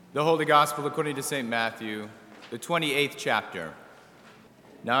The Holy Gospel according to St. Matthew, the 28th chapter.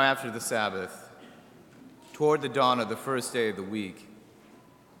 Now after the Sabbath, toward the dawn of the first day of the week,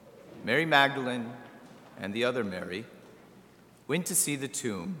 Mary Magdalene and the other Mary went to see the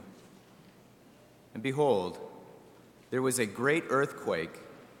tomb. And behold, there was a great earthquake,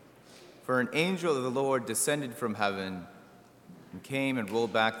 for an angel of the Lord descended from heaven and came and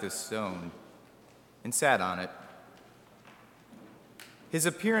rolled back the stone and sat on it. His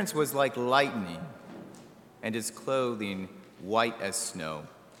appearance was like lightning, and his clothing white as snow.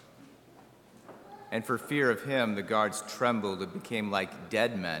 And for fear of him, the guards trembled and became like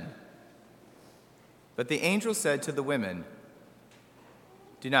dead men. But the angel said to the women,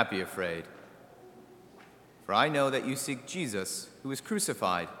 "Do not be afraid, for I know that you seek Jesus, who was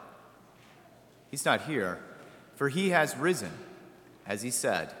crucified. He's not here, for he has risen, as he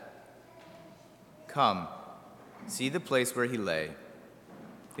said. Come, see the place where he lay.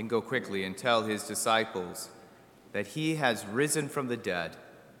 Then go quickly and tell his disciples that he has risen from the dead.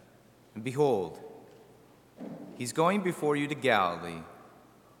 And behold, he's going before you to Galilee.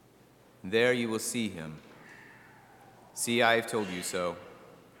 And there you will see him. See, I have told you so."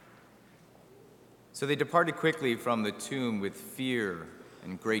 So they departed quickly from the tomb with fear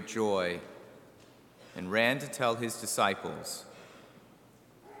and great joy, and ran to tell his disciples.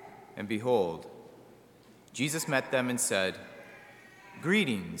 And behold, Jesus met them and said,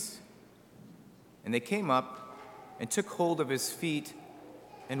 "Greetings." And they came up and took hold of his feet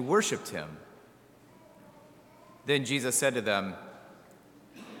and worshiped him. Then Jesus said to them,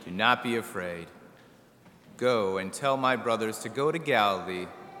 "Do not be afraid. Go and tell my brothers to go to Galilee,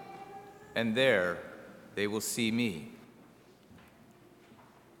 and there they will see me."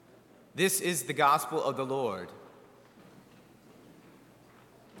 This is the gospel of the Lord.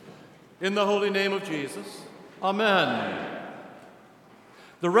 In the holy name of Jesus, amen.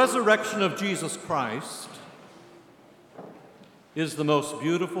 The resurrection of Jesus Christ is the most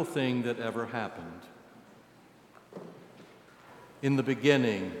beautiful thing that ever happened. In the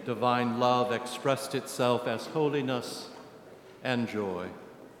beginning, divine love expressed itself as holiness and joy,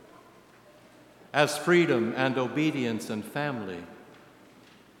 as freedom and obedience and family.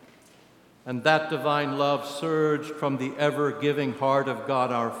 And that divine love surged from the ever-giving heart of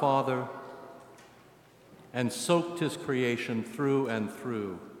God our Father and soaked his creation through and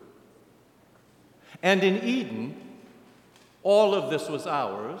through. And in Eden, all of this was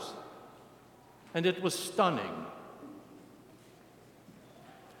ours, and it was stunning.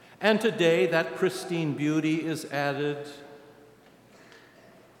 And today, that pristine beauty is added,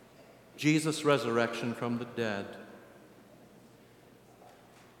 Jesus' resurrection from the dead.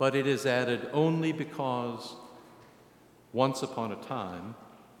 But it is added only because once upon a time,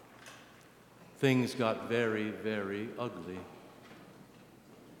 things got very, very ugly.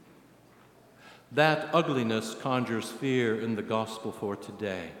 That ugliness conjures fear in the gospel for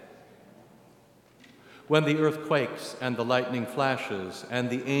today. When the earth quakes and the lightning flashes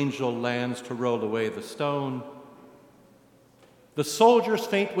and the angel lands to roll away the stone, the soldiers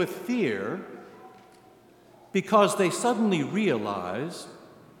faint with fear because they suddenly realize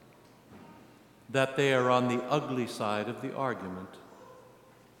that they are on the ugly side of the argument.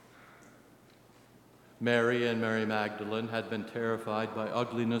 Mary and Mary Magdalene had been terrified by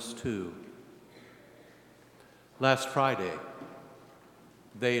ugliness too. Last Friday,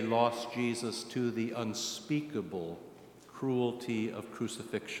 they lost Jesus to the unspeakable cruelty of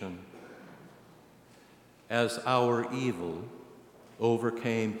crucifixion as our evil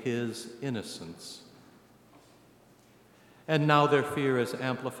overcame his innocence. And now their fear is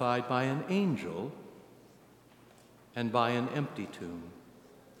amplified by an angel and by an empty tomb.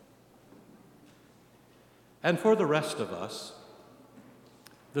 And for the rest of us,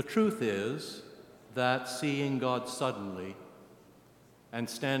 the truth is that seeing God suddenly and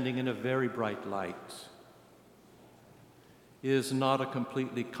standing in a very bright light is not a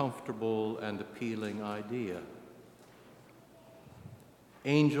completely comfortable and appealing idea.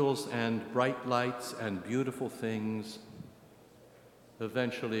 Angels and bright lights and beautiful things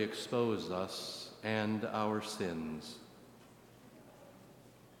eventually expose us and our sins.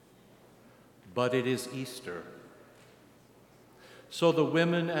 But it is Easter, so the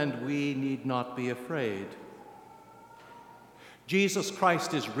women and we need not be afraid. Jesus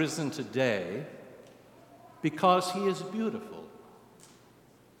Christ is risen today because he is beautiful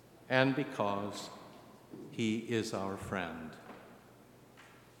and because he is our friend.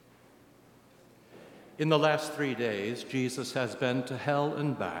 In the last 3 days, Jesus has been to hell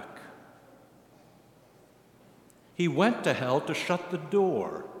and back. He went to hell to shut the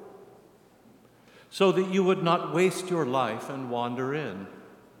door so that you would not waste your life and wander in.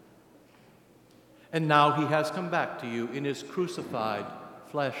 And now he has come back to you in his crucified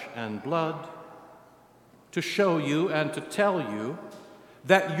flesh and blood to show you and to tell you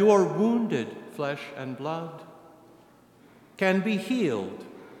that your wounded flesh and blood can be healed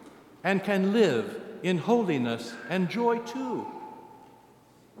and can live in holiness and joy too,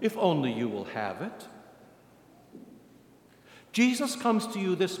 if only you will have it. Jesus comes to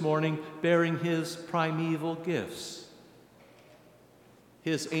you this morning bearing his primeval gifts,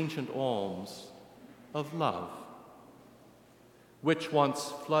 his ancient alms of love, which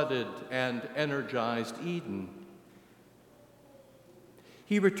once flooded and energized Eden.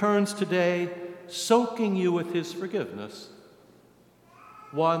 He returns today soaking you with his forgiveness,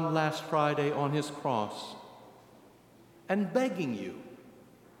 one last Friday on his cross, and begging you,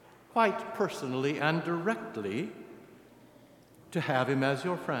 quite personally and directly, to have him as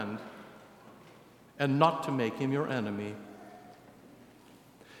your friend and not to make him your enemy.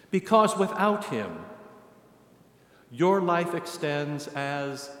 Because without him, your life extends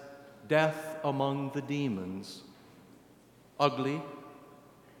as death among the demons, ugly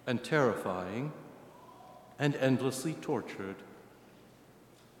and terrifying and endlessly tortured.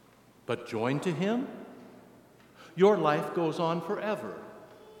 But joined to him, your life goes on forever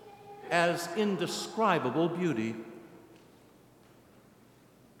as indescribable beauty.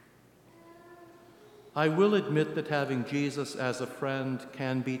 I will admit that having Jesus as a friend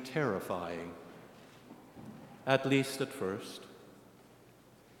can be terrifying, at least at first.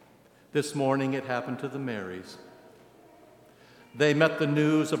 This morning it happened to the Marys. They met the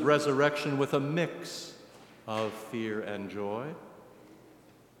news of resurrection with a mix of fear and joy,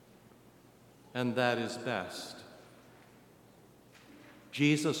 and that is best.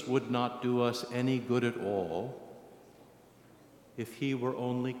 Jesus would not do us any good at all if he were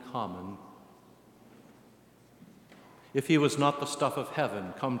only common, if he was not the stuff of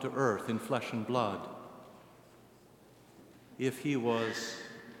heaven come to earth in flesh and blood, if he was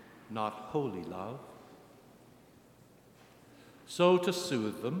not holy love. So to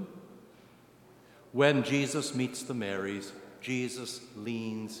soothe them, when Jesus meets the Marys, Jesus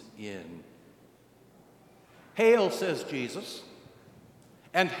leans in. "Hail," says Jesus,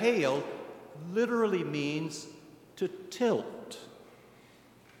 and hail literally means to tilt.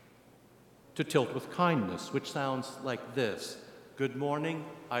 To tilt with kindness, which sounds like this: "Good morning,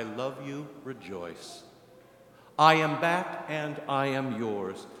 I love you, rejoice. I am back and I am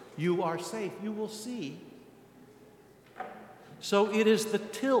yours. You are safe, you will see." So it is the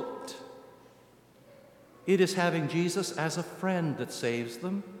tilt. It is having Jesus as a friend that saves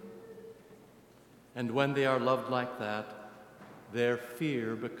them. And when they are loved like that, their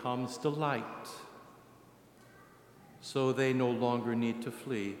fear becomes delight. So they no longer need to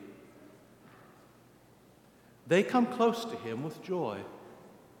flee. They come close to him with joy.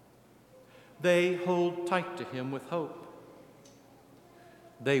 They hold tight to him with hope.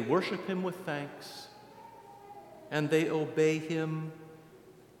 They worship him with thanks, and they obey him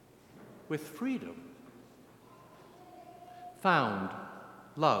with freedom. Found,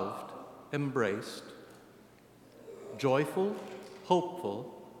 loved, embraced, joyful,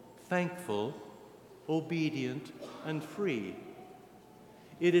 hopeful, thankful, obedient, and free.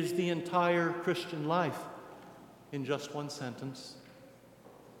 It is the entire Christian life in just one sentence.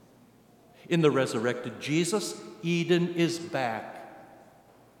 In the resurrected Jesus, Eden is back,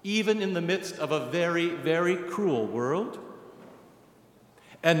 even in the midst of a very, very cruel world.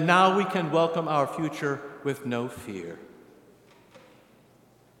 And now we can welcome our future with no fear.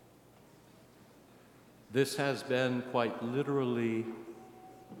 This has been quite literally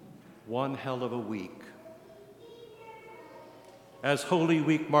one hell of a week. As Holy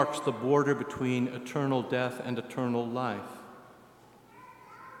Week marks the border between eternal death and eternal life.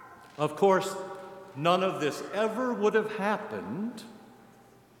 Of course, none of this ever would have happened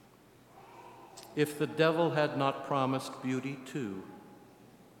if the devil had not promised beauty too.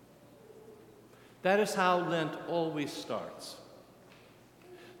 That is how Lent always starts.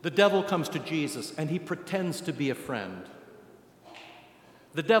 The devil comes to Jesus and he pretends to be a friend.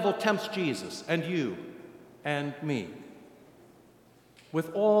 The devil tempts Jesus and you and me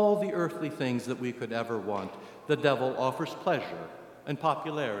with all the earthly things that we could ever want. The devil offers pleasure and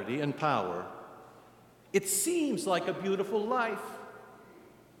popularity and power. It seems like a beautiful life.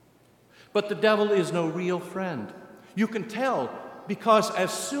 But the devil is no real friend. You can tell because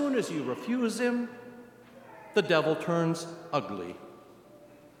as soon as you refuse him, the devil turns ugly.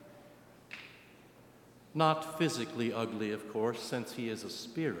 Not physically ugly, of course, since he is a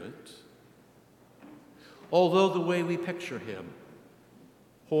spirit. Although the way we picture him,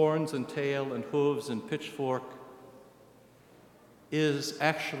 horns and tail and hooves and pitchfork, is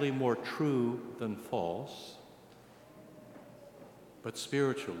actually more true than false. But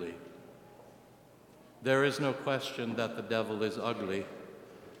spiritually, there is no question that the devil is ugly.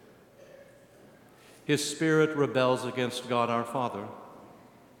 His spirit rebels against God our Father.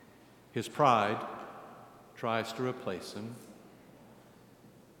 His pride tries to replace him.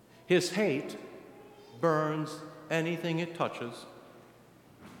 His hate burns anything it touches.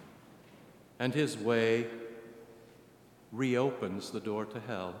 And his way reopens the door to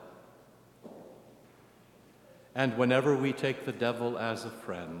hell. And whenever we take the devil as a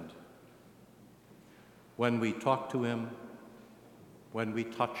friend, when we talk to him, when we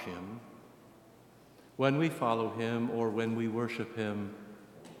touch him, when we follow him, or when we worship him,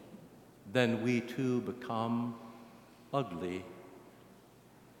 then we too become ugly.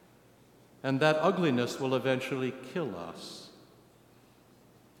 And that ugliness will eventually kill us.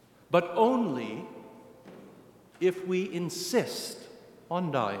 But only if we insist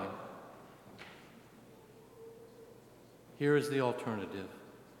on dying. Here is the alternative.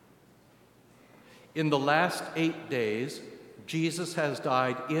 In the last 8 days, Jesus has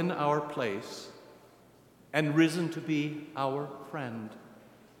died in our place and risen to be our friend.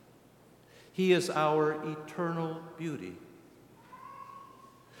 He is our eternal beauty.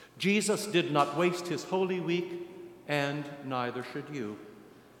 Jesus did not waste his Holy Week, and neither should you.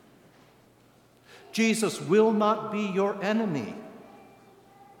 Jesus will not be your enemy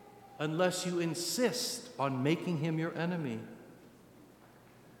unless you insist on making him your enemy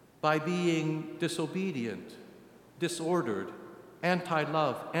by being disobedient, disordered,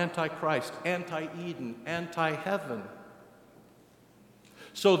 anti-love, anti-Christ, anti-Eden, anti-heaven.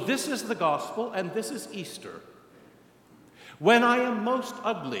 So this is the gospel, and this is Easter. When I am most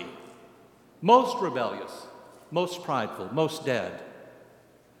ugly, most rebellious, most prideful, most dead,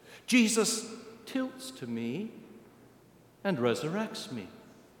 Jesus tilts to me and resurrects me.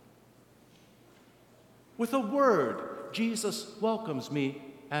 With a word, Jesus welcomes me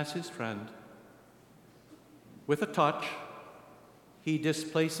as his friend. With a touch, he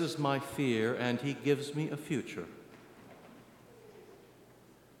displaces my fear and he gives me a future.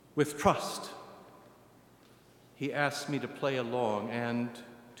 With trust, he asks me to play along and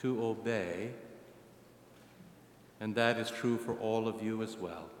to obey, and that is true for all of you as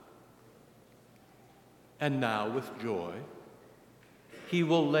well. And now, with joy, he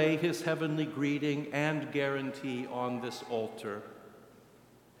will lay his heavenly greeting and guarantee on this altar.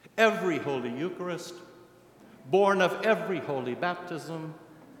 Every Holy Eucharist, born of every holy baptism,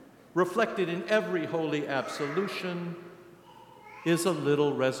 reflected in every holy absolution, is a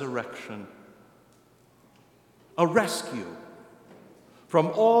little resurrection, a rescue from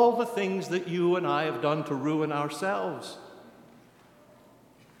all the things that you and I have done to ruin ourselves.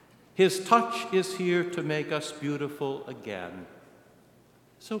 His touch is here to make us beautiful again.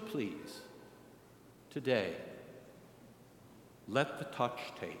 So please, today, let the touch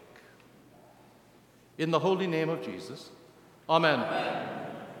take. In the holy name of Jesus, amen. Amen.